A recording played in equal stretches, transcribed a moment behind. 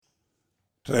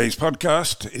Today's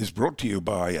podcast is brought to you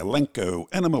by Elanco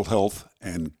Animal Health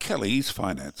and Kelly's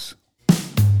Finance.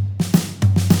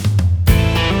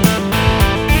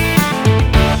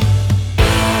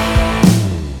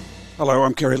 Hello,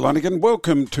 I'm Kerry Lonergan.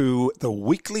 Welcome to the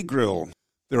Weekly Grill.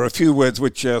 There are a few words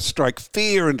which strike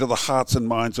fear into the hearts and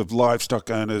minds of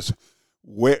livestock owners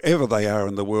wherever they are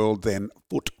in the world, then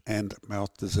foot and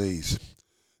mouth disease.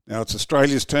 Now it's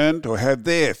Australia's turn to have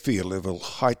their fear level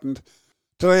heightened.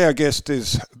 Today our guest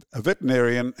is a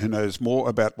veterinarian who knows more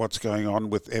about what's going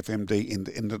on with FMD in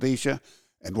Indonesia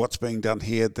and what's being done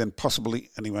here than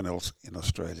possibly anyone else in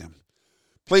Australia.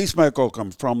 Please make welcome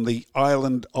from the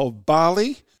island of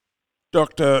Bali,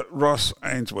 Dr. Ross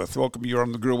Ainsworth. Welcome, you're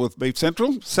on the grill with Beef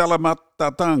Central. Salamat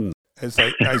datang, as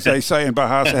they say in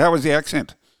Bahasa. How was the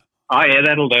accent? Oh yeah,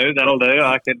 that'll do.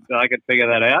 I could figure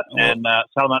that out. Well, and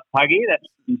Salamat pagi, that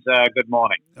means good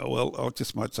morning. Oh, well, I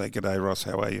just might say g'day, Ross.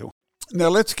 How are you? Now,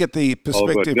 let's get the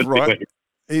perspective right.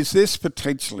 Is this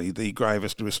potentially the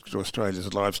gravest risk to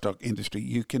Australia's livestock industry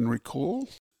you can recall?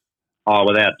 Oh,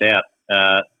 without doubt.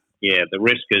 The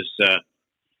risk is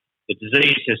the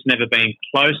disease has never been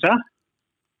closer,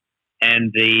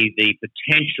 and the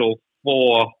potential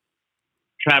for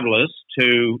travellers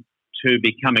to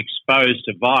become exposed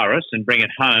to virus and bring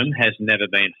it home has never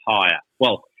been higher.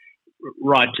 Well,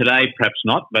 right today, perhaps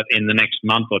not, but in the next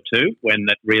month or two, when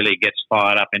that really gets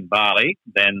fired up in Bali,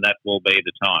 then that will be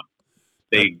the time.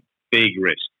 Big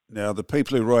risk. Now, the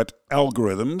people who write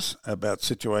algorithms about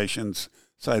situations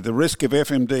say the risk of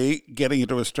FMD getting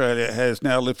into Australia has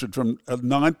now lifted from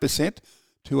 9%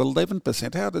 to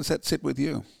 11%. How does that sit with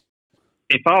you?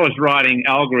 If I was writing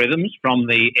algorithms from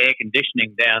the air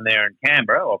conditioning down there in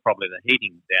Canberra, or probably the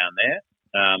heating down there,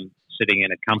 sitting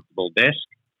in a comfortable desk,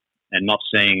 and not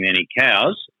seeing any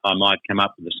cows, I might come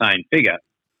up with the same figure.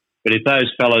 But if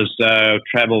those fellas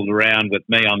travelled around with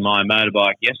me on my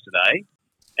motorbike yesterday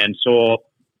and saw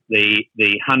the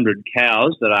 100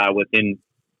 cows that are within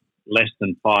less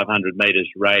than 500 metres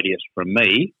radius from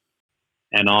me,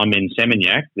 and I'm in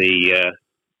Seminyak, the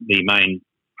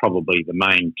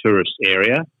main tourist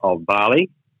area of Bali,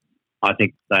 I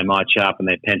think they might sharpen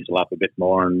their pencil up a bit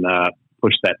more and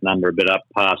push that number a bit up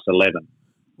past 11.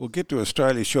 We'll get to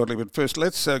Australia shortly, but first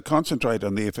let's concentrate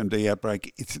on the FMD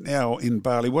outbreak. It's now in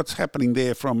Bali. What's happening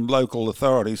there from local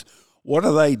authorities? What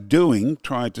are they doing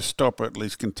trying to stop or at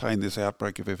least contain this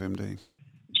outbreak of FMD?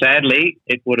 Sadly,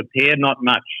 it would appear not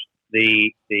much.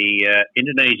 The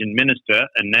Indonesian minister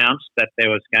announced that there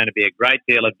was going to be a great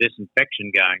deal of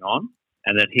disinfection going on,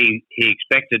 and that he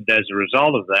expected as a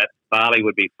result of that, Bali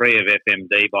would be free of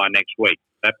FMD by next week.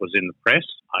 That was in the press.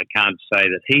 I can't say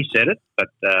that he said it, but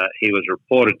he was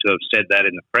reported to have said that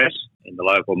in the press, in the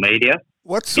local media.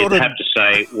 What have to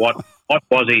say, what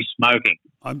was he smoking?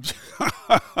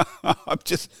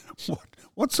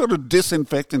 What sort of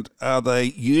disinfectant are they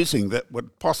using that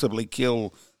would possibly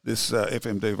kill this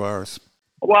FMD virus?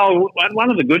 Well,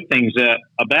 one of the good things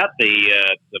about the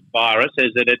virus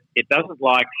is that it doesn't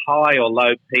like high or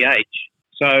low pH,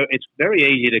 so it's very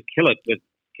easy to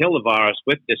kill the virus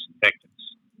with disinfectants.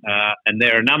 And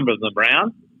there are a number of them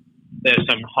around. There's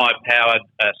some high-powered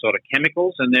sort of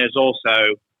chemicals, and there's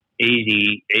also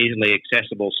easily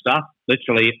accessible stuff.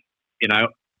 Literally,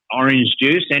 orange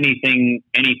juice, anything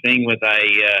with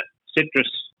a citrus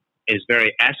is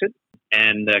very acid,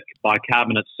 and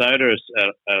bicarbonate soda is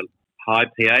a high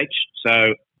pH.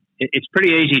 So it's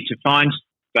pretty easy to find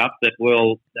stuff that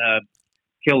will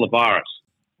kill the virus.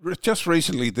 Just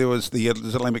recently, there was the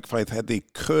Islamic faith had the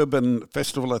Kurban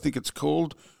festival, I think it's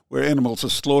called, where animals are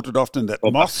slaughtered often at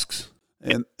mosques,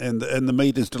 and the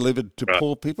meat is delivered to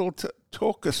poor people.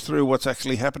 Talk us through what's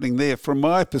actually happening there. From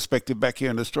my perspective, back here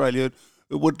in Australia,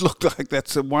 it would look like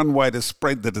that's one way to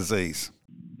spread the disease.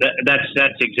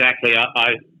 That's exactly.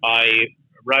 I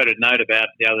wrote a note about it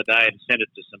the other day and sent it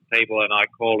to some people, and I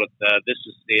called it.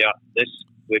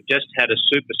 We've just had a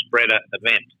super spreader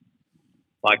event,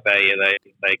 like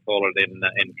they call it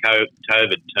in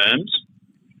COVID terms.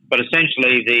 But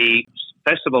essentially, the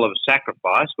Festival of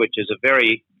Sacrifice, which is a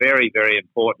very, very, very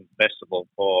important festival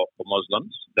for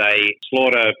Muslims, they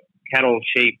slaughter cattle,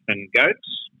 sheep and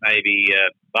goats, maybe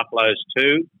buffaloes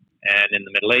too, and in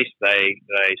the Middle East they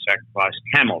sacrifice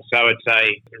camels. So it's a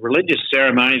religious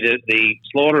ceremony. The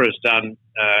slaughter is done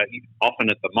often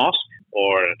at the mosque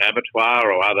or an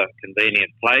abattoir or other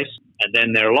convenient place, and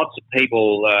then there are lots of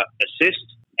people assist,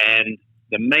 and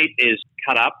the meat is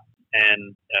cut up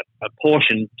and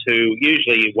apportioned to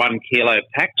usually 1 kilo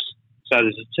packs. So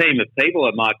there's a team of people,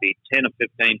 it might be 10 or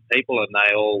 15 people, and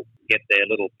they all get their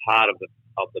little part of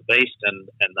of the beast, and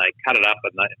they cut it up,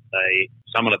 and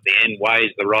someone at the end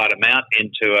weighs the right amount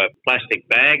into a plastic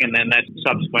bag, and then that's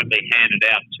subsequently handed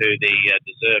out to the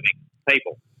deserving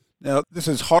people. Now, this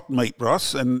is hot meat,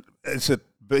 Ross, and is it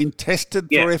been tested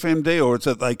for FMD, or is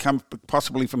it they come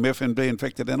possibly from FMD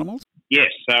infected animals?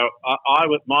 Yes. So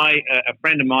a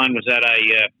friend of mine was at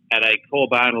a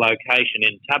Corbone location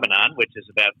in Tabernan, which is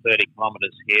about 30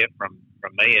 kilometres here from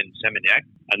me in Seminyak,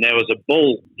 and there was a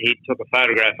bull. He took a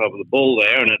photograph of the bull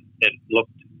there, and it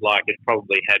looked like it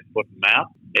probably had foot and mouth.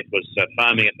 It was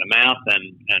foaming at the mouth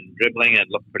and dribbling, and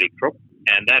looked pretty crook.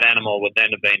 And that animal would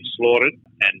then have been slaughtered,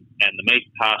 and the meat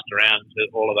passed around to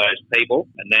all of those people,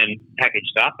 and then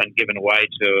packaged up and given away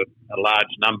to a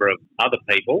large number of other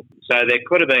people. So there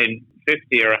could have been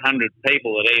 50 or 100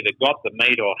 people that either got the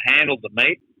meat or handled the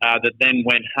meat that then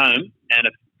went home, and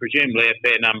presumably a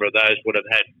fair number of those would have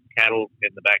had cattle in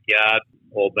the backyard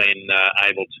or been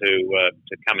able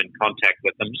to come in contact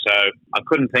with them. So I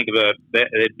couldn't think of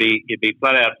it'd be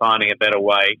flat out finding a better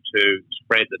way to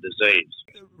spread the disease.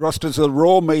 Ross, does the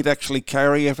raw meat actually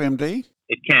carry FMD?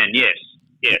 It can, yes,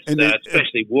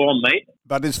 especially warm meat.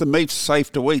 But is the meat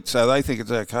safe to eat? So they think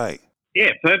it's okay.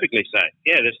 Yeah, perfectly safe.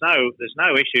 Yeah, there's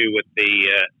no issue with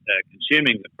the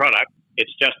consuming the product.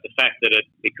 It's just the fact that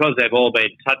because they've all been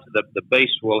touched, the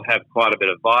beast will have quite a bit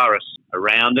of virus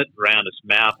around it, around its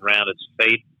mouth, around its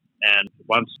feet. And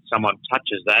once someone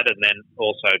touches that and then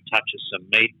also touches some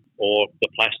meat or the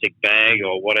plastic bag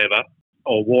or whatever,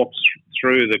 or walks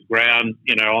through the ground,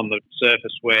 on the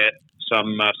surface where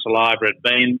some saliva had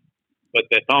been with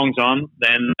their thongs on,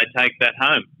 then they take that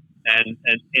home. And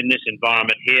in this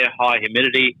environment here, high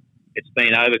humidity, it's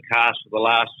been overcast for the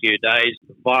last few days.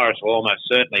 The virus will almost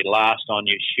certainly last on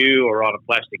your shoe or on a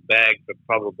plastic bag for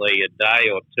probably a day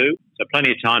or two. So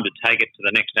plenty of time to take it to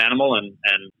the next animal, and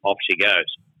off she goes.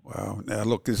 Wow. Now,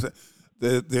 look,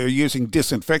 they're using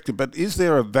disinfectant, but is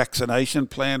there a vaccination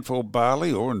plan for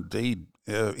Bali or indeed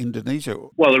Indonesia?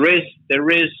 Well, there is.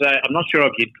 I'm not sure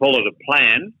if you'd call it a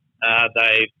plan.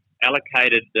 They've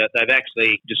allocated, they've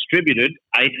actually distributed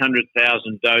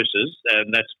 800,000 doses,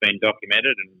 and that's been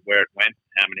documented, and where it went,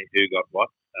 how many, who got what.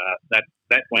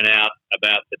 That went out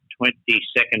about the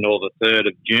 22nd or the 3rd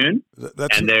of June,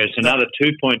 and there's another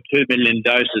 2.2 million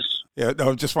doses. Yeah, I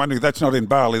was just wondering, that's not in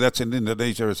Bali, that's in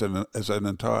Indonesia as an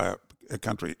entire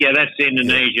country. Yeah, that's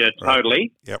Indonesia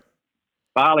totally. Right. Yep.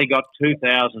 Bali got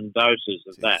 2,000 doses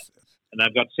of that. And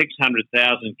they've got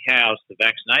 600,000 cows to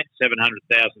vaccinate,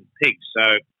 700,000 pigs.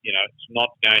 So, it's not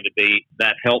going to be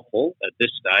that helpful at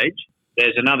this stage.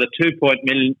 There's another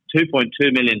 2.2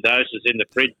 million doses in the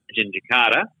fridge in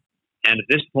Jakarta. And at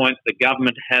this point, the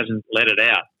government hasn't let it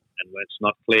out. And it's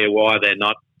not clear why they're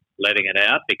not letting it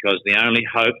out, because the only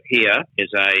hope here is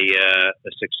a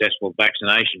successful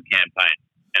vaccination campaign.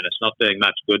 And it's not doing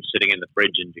much good sitting in the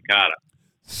fridge in Jakarta.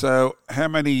 So how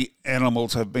many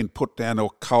animals have been put down or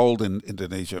culled in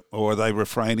Indonesia, or are they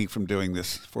refraining from doing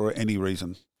this for any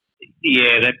reason?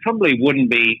 Yeah, they probably wouldn't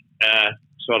be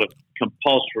sort of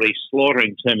compulsorily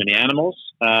slaughtering too many animals.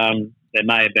 There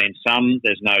may have been some,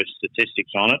 there's no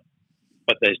statistics on it,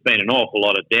 but there's been an awful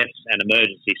lot of deaths and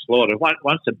emergency slaughter.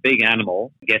 Once a big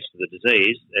animal gets to the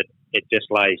disease, it just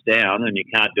lays down and you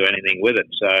can't do anything with it.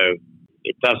 So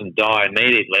it doesn't die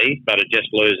immediately, but it just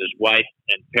loses weight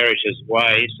and perishes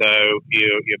away. So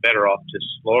you're better off to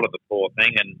slaughter the poor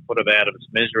thing and put it out of its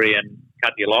misery and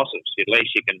cut your losses. At least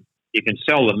you can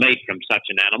sell the meat from such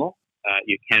an animal.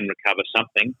 You can recover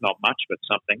something, not much, but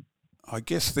something. I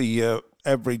guess the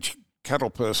average cattle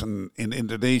person in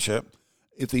Indonesia,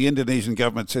 if the Indonesian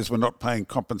government says we're not paying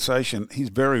compensation, he's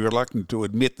very reluctant to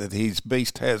admit that his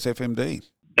beast has FMD.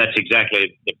 That's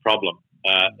exactly the problem.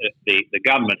 The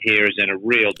government here is in a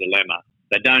real dilemma.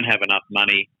 They don't have enough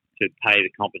money to pay the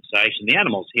compensation. The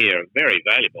animals here are very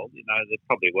valuable. They're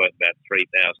probably worth about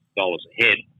 $3,000 a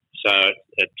head. So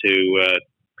to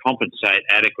compensate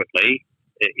adequately,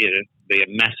 it'd be a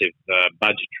massive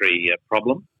budgetary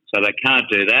problem. So they can't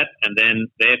do that, and then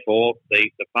therefore the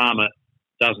farmer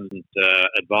doesn't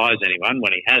advise anyone.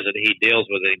 When he has it, he deals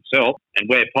with it himself, and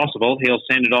where possible, he'll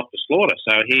send it off to slaughter.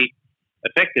 So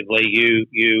effectively,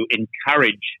 you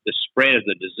encourage the spread of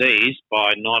the disease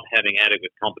by not having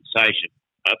adequate compensation.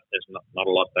 There's not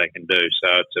a lot they can do.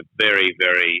 So it's a very,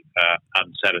 very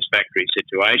unsatisfactory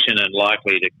situation, and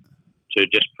likely to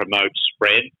just promote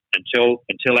spread until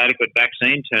adequate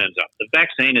vaccine turns up. The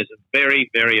vaccine is very,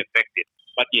 very effective,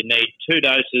 but you need 2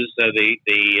 doses.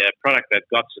 The product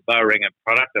they've got is a Boehringer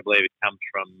product. I believe it comes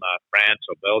from France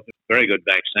or Belgium. Very good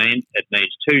vaccine. It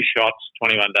needs 2 shots,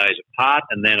 21 days apart,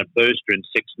 and then a booster in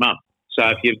 6 months. So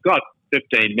if you've got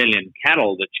 15 million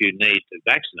cattle that you need to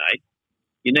vaccinate,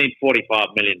 you need 45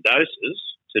 million doses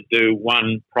to do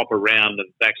one proper round of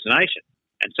vaccination.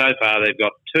 And so far they've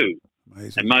got 2.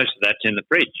 Amazing. And most of that's in the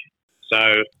fridge.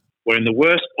 So we're in the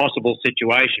worst possible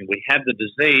situation. We have the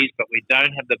disease, but we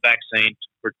don't have the vaccine to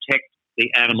protect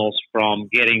the animals from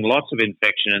getting lots of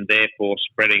infection and therefore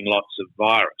spreading lots of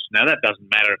virus. Now, that doesn't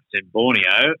matter if it's in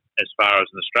Borneo, as far as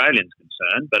an Australian's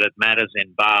concerned, but it matters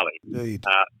in Bali. Indeed.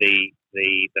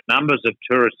 The numbers of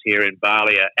tourists here in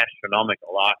Bali are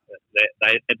astronomical.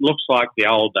 It looks like the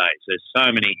old days. There's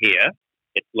so many here.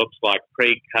 It looks like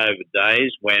pre-COVID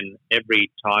days when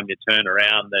every time you turn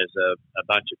around, there's a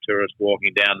bunch of tourists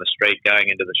walking down the street, going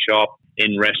into the shop.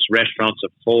 Restaurants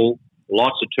are full.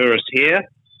 Lots of tourists here,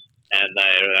 and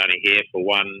they're only here for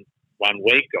one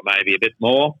week or maybe a bit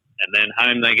more, and then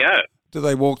home they go. Do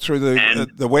they walk through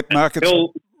the wet markets,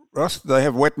 Ross? Do they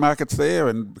have wet markets there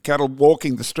and cattle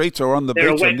walking the streets or on the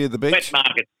beach or near the beach? Wet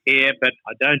markets here, but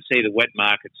I don't see the wet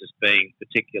markets as being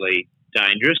particularly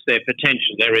dangerous. There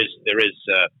is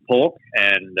pork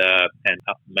and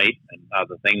meat and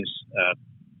other things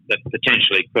that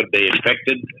potentially could be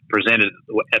infected presented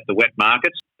at the wet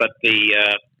markets. But the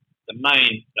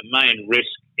main risk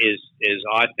is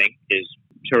I think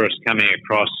tourists coming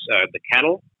across the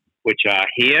cattle, which are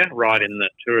here right in the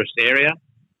tourist area,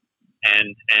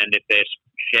 and if they're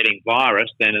shedding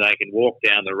virus, then they can walk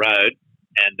down the road.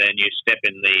 And then you step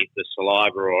in the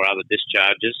saliva or other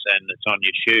discharges, and it's on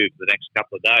your shoe for the next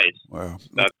couple of days. Wow.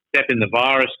 So step in the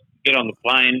virus, get on the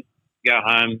plane, go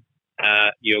home,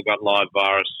 you've got live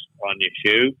virus on your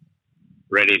shoe,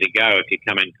 ready to go if you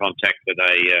come in contact with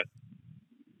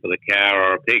a cow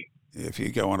or a pig. If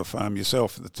you go on a farm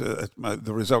yourself,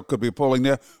 the result could be appalling.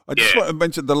 Now, I just want to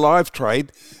mention the live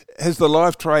trade. Has the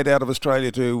live trade out of Australia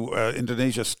to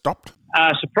Indonesia stopped?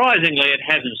 Surprisingly, it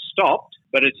hasn't stopped.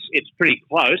 But it's pretty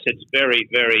close. It's very,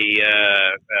 very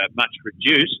much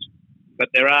reduced. But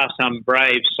there are some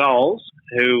brave souls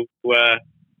who,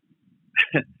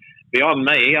 beyond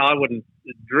me, I wouldn't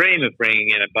dream of bringing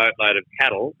in a boatload of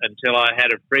cattle until I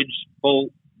had a fridge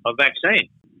full of vaccine.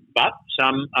 But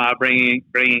some are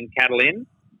bringing cattle in,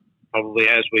 probably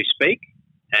as we speak,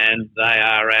 and they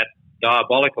are at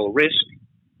diabolical risk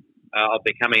of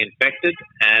becoming infected,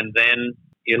 and then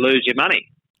you lose your money.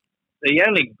 The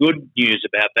only good news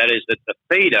about that is that the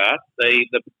feeder,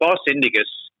 the Bos Indicus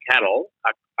cattle,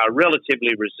 are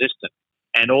relatively resistant,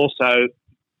 and also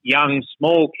young,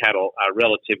 small cattle are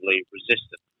relatively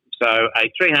resistant. So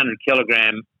a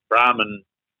 300-kilogram Brahman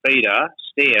feeder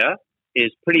steer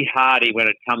is pretty hardy when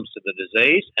it comes to the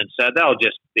disease, and so they'll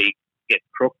just get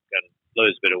crook and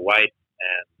lose a bit of weight,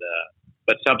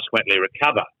 but subsequently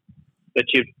recover. But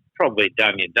you've probably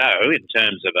done your dough in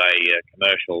terms of a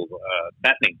commercial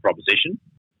fattening proposition.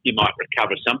 You might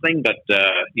recover something, but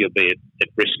you'll be at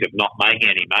risk of not making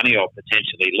any money or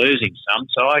potentially losing some.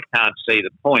 So I can't see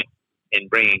the point in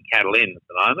bringing cattle in at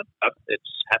the moment, but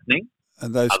it's happening.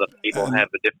 And other people have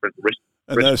a different risk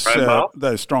profile.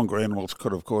 Those stronger animals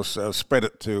could, of course, spread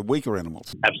it to weaker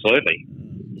animals. Absolutely.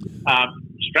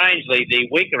 Strangely, the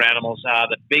weaker animals are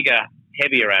the bigger,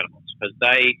 heavier animals because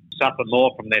they suffer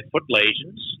more from their foot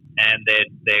lesions, and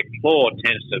their claw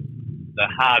the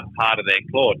hard part of their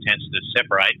claw tends to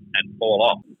separate and fall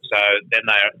off. So then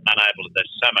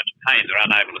there's so much pain, they're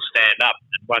unable to stand up.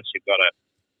 And once you've got a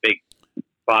big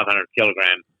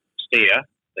 500-kilogram steer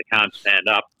that can't stand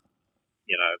up,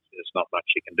 there's not much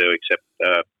you can do except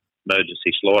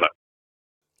emergency slaughter.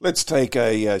 Let's take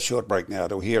a short break now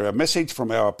to hear a message from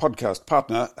our podcast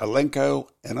partner, Elanco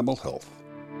Animal Health.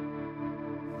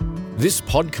 This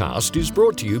podcast is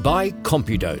brought to you by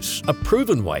CompuDose, a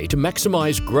proven way to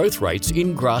maximise growth rates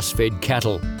in grass-fed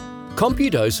cattle.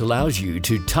 CompuDose allows you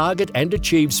to target and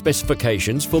achieve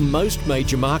specifications for most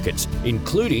major markets,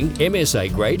 including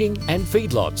MSA grading and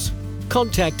feedlots.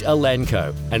 Contact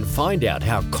Elanco and find out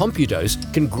how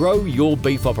CompuDose can grow your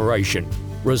beef operation.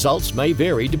 Results may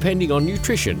vary depending on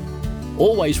nutrition.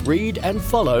 Always read and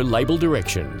follow label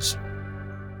directions.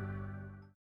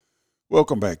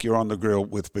 Welcome back. You're on the grill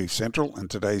with Beef Central, and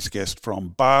today's guest from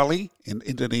Bali in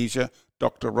Indonesia,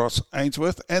 Dr. Ross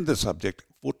Ainsworth, and the subject,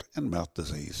 foot and mouth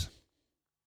disease.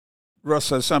 Ross,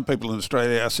 so some people in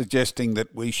Australia are suggesting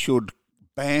that we should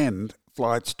ban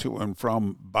flights to and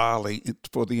from Bali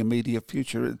for the immediate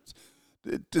future.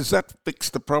 Does that fix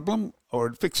the problem? Or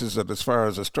it fixes it as far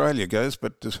as Australia goes,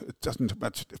 but it doesn't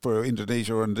much for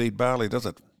Indonesia or indeed Bali, does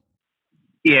it?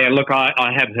 Yeah, look,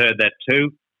 I have heard that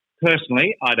too.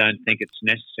 Personally, I don't think it's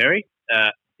necessary.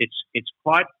 It's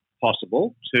quite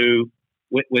possible to,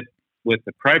 with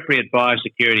appropriate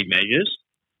biosecurity measures,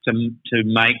 to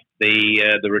make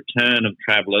the return of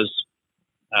travellers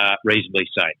reasonably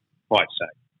safe, quite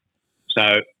safe.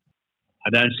 So I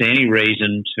don't see any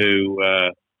reason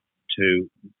to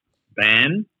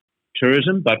ban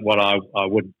tourism, but what I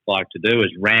would like to do is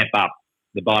ramp up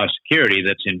the biosecurity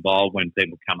that's involved when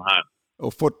people come home.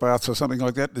 Or footbaths or something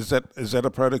like that? Is that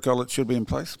a protocol that should be in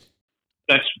place?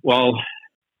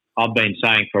 I've been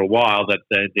saying for a while that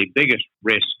the biggest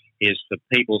risk is for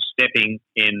people stepping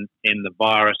in the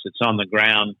virus that's on the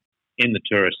ground in the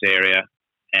tourist area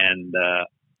and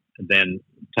then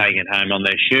taking it home on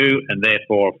their shoe, and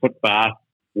therefore a footbath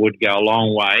would go a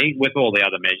long way with all the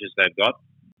other measures they've got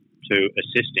to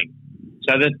assisting.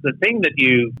 So the thing that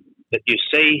you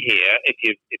see here, if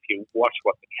you watch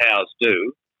what the cows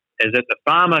do, is that the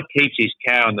farmer keeps his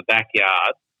cow in the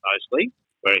backyard mostly,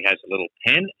 where he has a little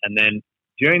pen, and then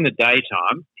during the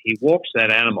daytime he walks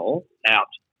that animal out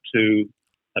to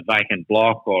a vacant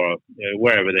block or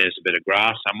wherever there's a bit of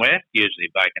grass somewhere, usually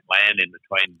vacant land in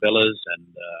between villas and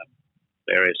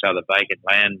various other vacant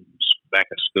land back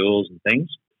of schools and things.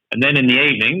 And then in the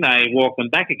evening they walk them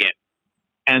back again.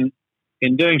 And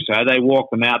in doing so, they walk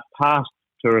them out past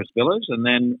tourist villas, and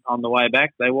then on the way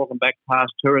back, they walk them back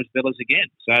past tourist villas again.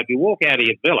 So if you walk out of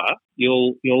your villa,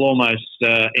 you'll almost,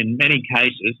 in many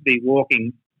cases, be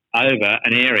walking over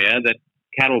an area that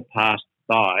cattle pass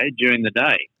by during the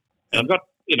day. And I've got,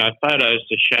 photos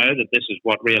to show that this is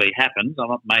what really happens. I'm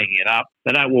not making it up.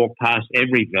 They don't walk past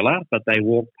every villa, but they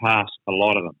walk past a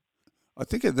lot of them. I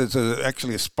think there's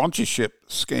actually a sponsorship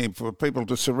scheme for people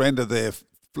to surrender their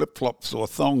flip-flops or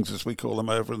thongs, as we call them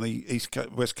over in the East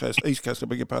Coast, I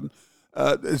beg your pardon.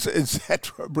 Is that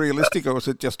realistic, or is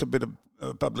it just a bit of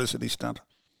a publicity stunt?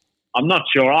 I'm not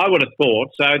sure. I would have thought.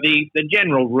 So the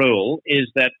general rule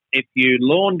is that if you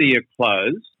launder your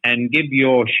clothes and give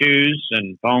your shoes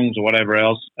and thongs or whatever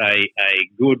else a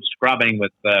good scrubbing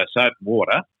with soap and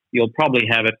water, you'll probably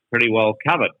have it pretty well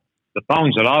covered. The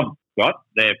thongs that I've got,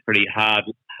 they're pretty hard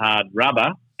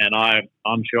rubber, and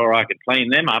I'm sure I could clean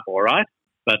them up all right.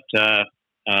 But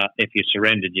if you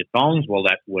surrendered your thongs, well,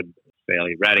 that would be a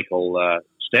fairly radical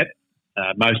step.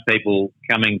 Most people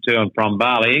coming to and from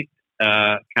Bali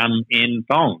come in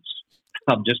thongs.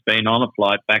 I've just been on a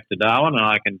flight back to Darwin, and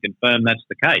I can confirm that's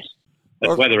the case.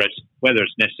 But whether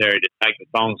it's necessary to take the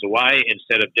thongs away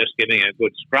instead of just giving a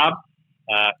good scrub,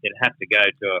 it'd have to go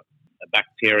to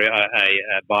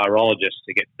a virologist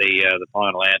to get the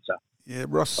final answer. Yeah,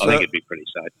 Ross. I think it'd be pretty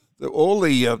safe. All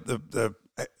the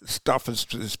stuff is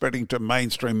spreading to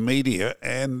mainstream media,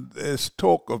 and there's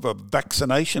talk of a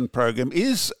vaccination program.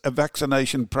 Is a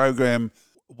vaccination program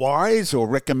wise or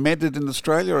recommended in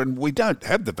Australia? And we don't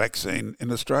have the vaccine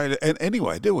in Australia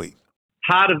anyway, do we?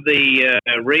 Part of the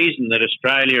reason that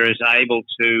Australia is able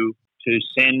to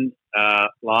send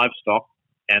livestock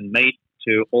and meat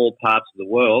to all parts of the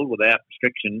world without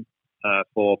restriction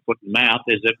for foot and mouth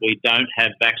is that we don't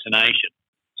have vaccination.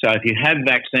 So if you have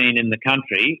vaccine in the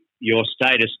country, your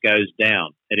status goes down.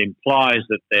 It implies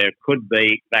that there could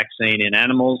be vaccine in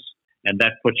animals, and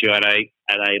that puts you at a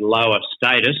lower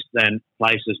status than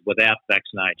places without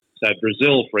vaccination. So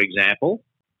Brazil, for example,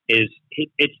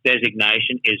 its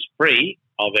designation is free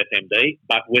of FMD,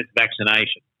 but with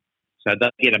vaccination. So they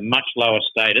get a much lower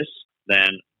status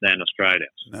than Australia.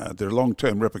 No, there are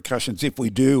long-term repercussions if we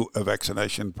do a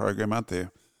vaccination program, aren't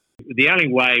there? The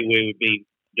only way we would be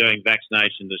doing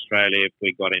vaccination in Australia if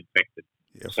we got infected.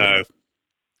 Yeah, so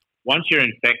once you're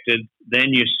infected,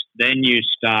 then you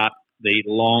start the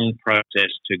long process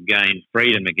to gain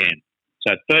freedom again.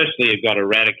 So firstly, you've got to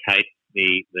eradicate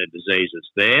the disease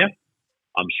that's there.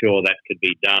 I'm sure that could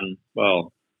be done,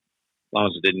 well, as long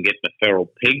as it didn't get the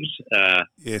feral pigs.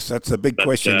 Yes, that's the big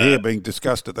question here being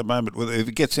discussed at the moment. If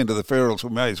it gets into the ferals,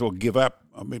 we may as well give up.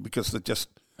 I mean, because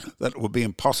that would be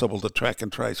impossible to track and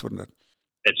trace, wouldn't it?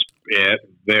 It's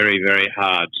very, very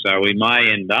hard. So we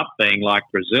may end up being like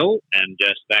Brazil and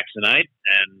just vaccinate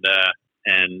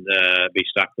and be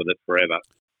stuck with it forever.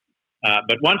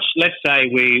 But once, let's say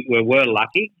we were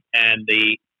lucky and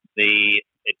it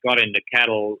got into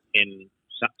cattle in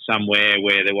somewhere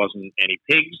where there wasn't any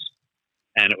pigs,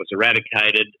 and it was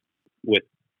eradicated with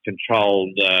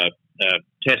controlled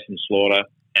test and slaughter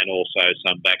and also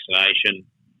some vaccination,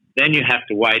 then you have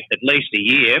to wait at least a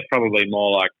year, probably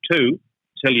more like 2,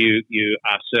 till you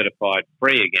are certified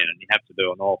free again, and you have to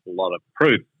do an awful lot of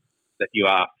proof that you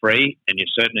are free, and you're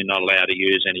certainly not allowed to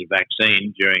use any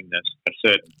vaccine during a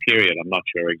certain period. I'm not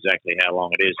sure exactly how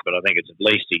long it is, but I think it's at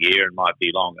least a year and might be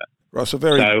longer. Ross,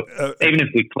 even if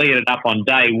we cleared it up on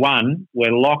day 1,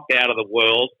 we're locked out of the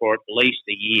world for at least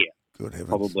a year. Good heavens.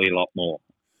 Probably a lot more.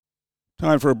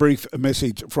 Time for a brief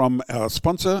message from our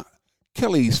sponsor,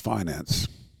 Kelly's Finance.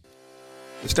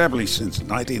 Established since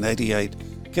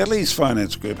 1988, Kelly's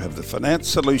Finance Group have the finance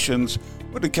solutions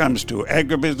when it comes to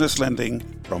agribusiness lending,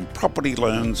 from property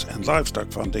loans and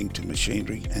livestock funding to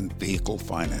machinery and vehicle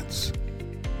finance.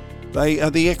 They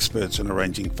are the experts in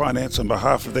arranging finance on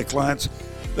behalf of their clients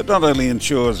that not only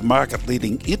ensures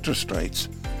market-leading interest rates,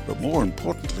 but more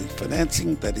importantly,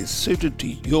 financing that is suited to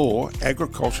your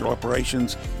agricultural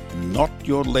operations, not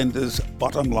your lender's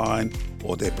bottom line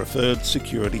or their preferred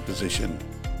security position.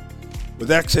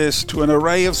 With access to an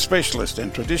array of specialist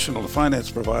and traditional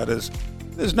finance providers,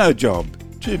 there's no job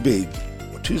too big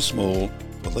or too small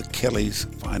for the Kelly's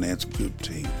Finance Group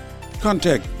team.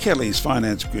 Contact Kelly's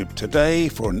Finance Group today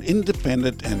for an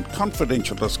independent and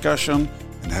confidential discussion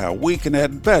on how we can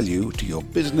add value to your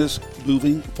business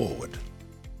moving forward.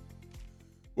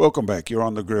 Welcome back. You're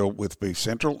on the grill with Beef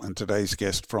Central, and today's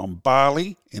guest from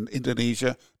Bali in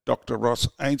Indonesia, Dr. Ross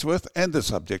Ainsworth, and the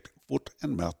subject, foot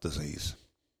and mouth disease.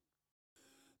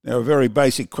 Now, a very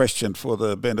basic question for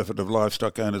the benefit of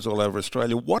livestock owners all over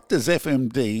Australia. What does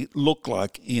FMD look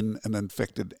like in an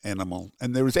infected animal?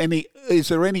 And is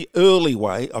there any early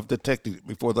way of detecting it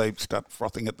before they start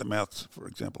frothing at the mouths, for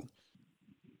example?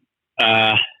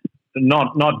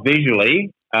 Not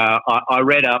visually. I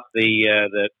read up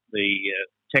the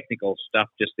technical stuff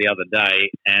just the other day,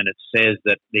 and it says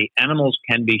that the animals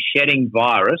can be shedding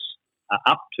virus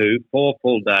up to 4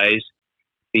 full days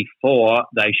before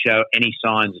they show any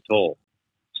signs at all.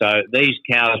 So these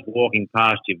cows walking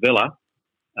past your villa,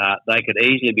 they could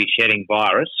easily be shedding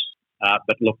virus,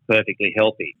 but look perfectly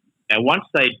healthy. Now, once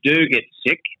they do get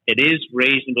sick, it is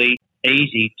reasonably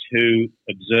easy to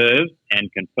observe and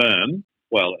confirm,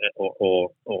 or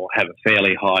have a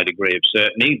fairly high degree of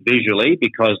certainty visually,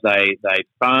 because they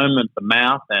foam at the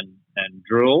mouth and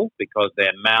drool, because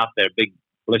their big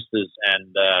blisters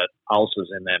and ulcers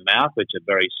in their mouth, which are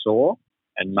very sore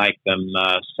and make them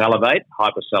salivate,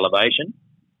 hypersalivation.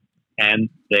 And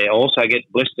they also get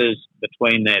blisters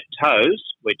between their toes,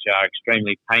 which are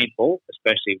extremely painful,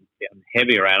 especially in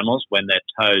heavier animals when their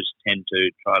toes tend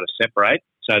to try to separate.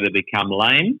 So they become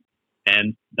lame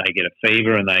and they get a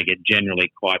fever and they get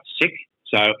generally quite sick.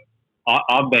 So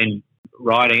I've been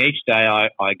riding each day.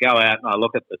 I go out and I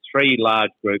look at the 3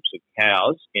 large groups of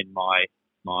cows in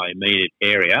my immediate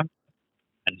area.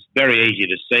 And it's very easy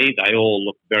to see. They all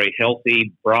look very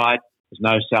healthy, bright. There's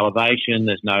no salivation.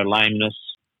 There's no lameness.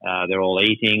 They're all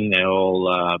eating. They're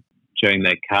all chewing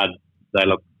their cud. They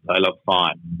look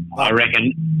fine. I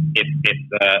reckon if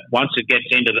once it gets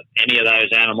into any of those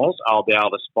animals, I'll be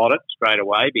able to spot it straight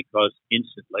away, because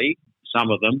instantly some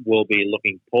of them will be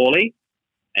looking poorly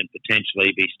and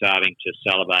potentially be starting to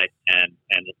salivate and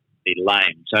be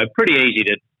lame. So pretty easy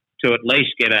to at least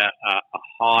get a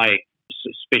high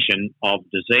suspicion of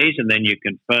disease, and then you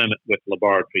confirm it with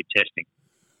laboratory testing.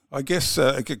 I guess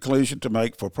a conclusion to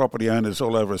make for property owners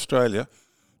all over Australia: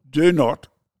 do not,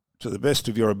 to the best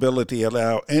of your ability,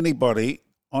 allow anybody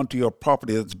onto your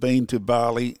property that's been to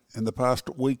Bali in the past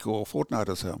week or fortnight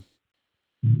or so.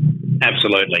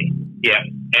 Absolutely, yeah.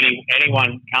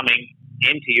 Anyone coming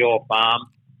into your farm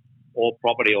or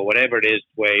property or whatever it is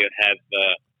where you have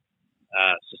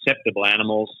susceptible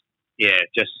animals, yeah,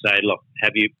 just say, look,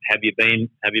 have you been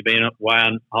away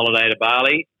on holiday to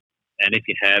Bali? And if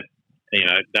you have,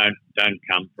 don't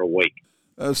come for a week.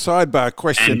 A sidebar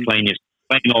question. And clean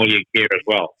all your gear as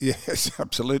well. Yes,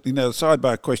 absolutely. Now,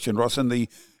 sidebar question, Ross. In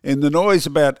the noise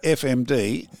about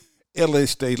FMD,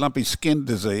 LSD, lumpy skin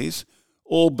disease,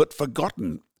 all but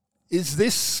forgotten. Is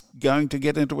this going to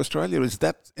get into Australia? Is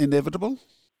that inevitable?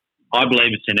 I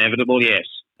believe it's inevitable. Yes.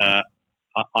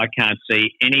 I can't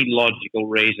see any logical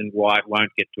reason why it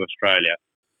won't get to Australia.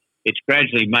 It's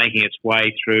gradually making its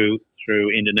way through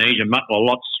Indonesia, a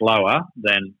lot slower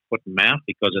than foot and mouth,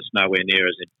 because it's nowhere near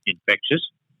as infectious.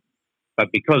 But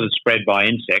because it's spread by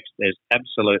insects, there's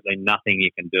absolutely nothing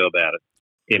you can do about it.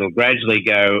 It'll gradually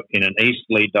go in an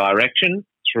easterly direction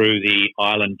through the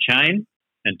island chain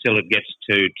until it gets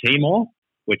to Timor,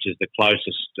 which is the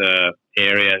closest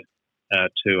area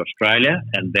to Australia,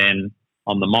 and then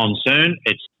on the monsoon,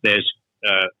 there's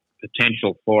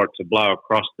potential for it to blow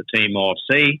across the Timor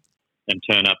Sea and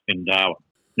turn up in Darwin.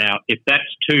 Now, if that's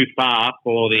too far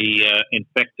for the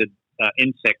infected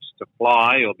insects to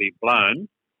fly or be blown,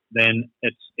 then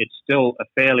it's still a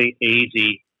fairly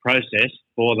easy process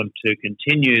for them to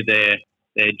continue their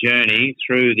journey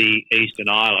through the eastern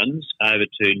islands over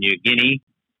to New Guinea,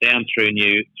 down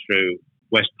through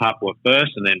West Papua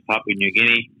first, and then Papua New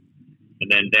Guinea, and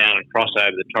then down and cross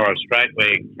over the Torres Strait, where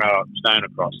you can throw a stone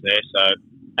across there. So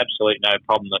absolutely no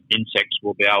problem that insects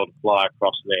will be able to fly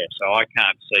across there. So I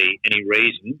can't see any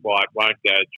reason why it won't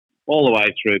go all the way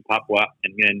through Papua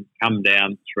and then come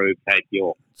down through Cape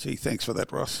York. Gee, thanks for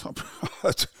that, Ross.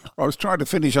 I was trying to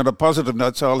finish on a positive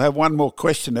note, so I'll have one more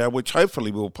question now, which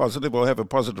hopefully will have a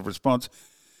positive response.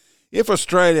 If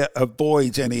Australia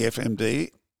avoids any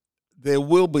FMD, there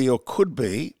will be or could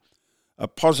be a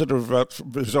positive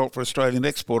result for Australian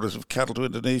exporters of cattle to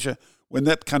Indonesia. When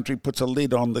that country puts a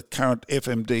lid on the current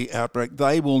FMD outbreak,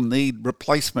 they will need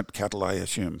replacement cattle, I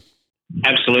assume.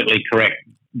 Absolutely correct.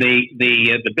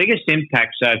 The biggest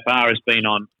impact so far has been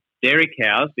on dairy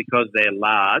cows because they're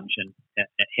large and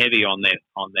heavy on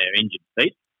their injured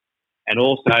feet, and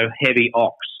also heavy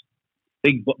ox.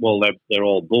 They're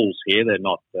all bulls here. They're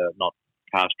not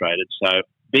castrated. So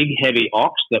big heavy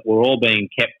ox that were all being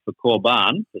kept for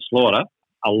korban, for slaughter.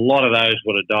 A lot of those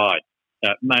would have died.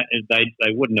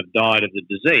 They wouldn't have died of the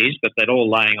disease, but they're all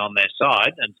laying on their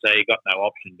side, and so you've got no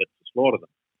option but to slaughter them.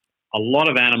 A lot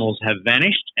of animals have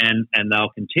vanished, and they'll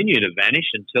continue to vanish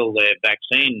until their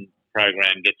vaccine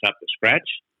program gets up to scratch.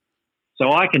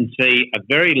 So I can see a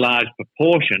very large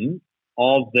proportion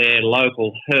of their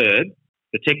local herd,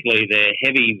 particularly their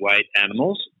heavyweight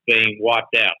animals, being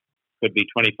wiped out. Could be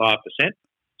 25%.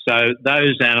 So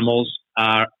those animals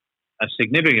are a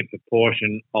significant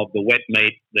proportion of the wet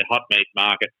meat, the hot meat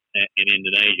market in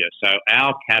Indonesia. So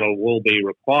our cattle will be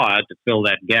required to fill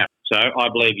that gap. So I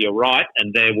believe you're right,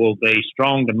 and there will be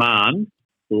strong demand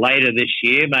later this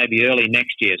year, maybe early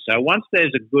next year. So once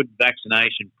there's a good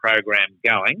vaccination program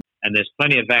going, and there's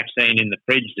plenty of vaccine in the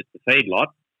fridge at the feedlot,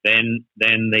 then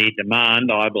the demand,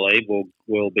 I believe,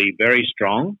 will be very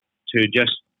strong to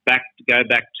just go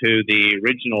back to the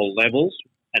original levels,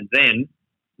 and then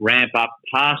ramp up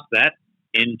past that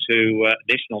into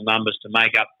additional numbers to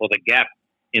make up for the gap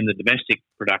in the domestic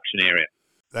production area.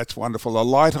 That's wonderful. A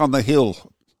light on the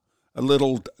hill. A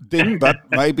little dim, but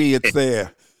maybe it's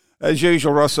there. As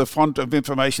usual, Ross, a font of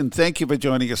information. Thank you for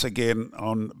joining us again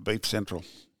on Beef Central.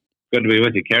 Good to be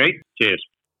with you, Kerry. Cheers.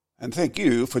 And thank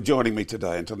you for joining me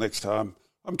today. Until next time,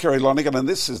 I'm Kerry Lonergan, and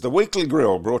this is the Weekly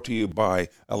Grill, brought to you by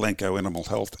Elanco Animal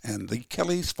Health and the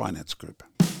Kelly's Finance Group.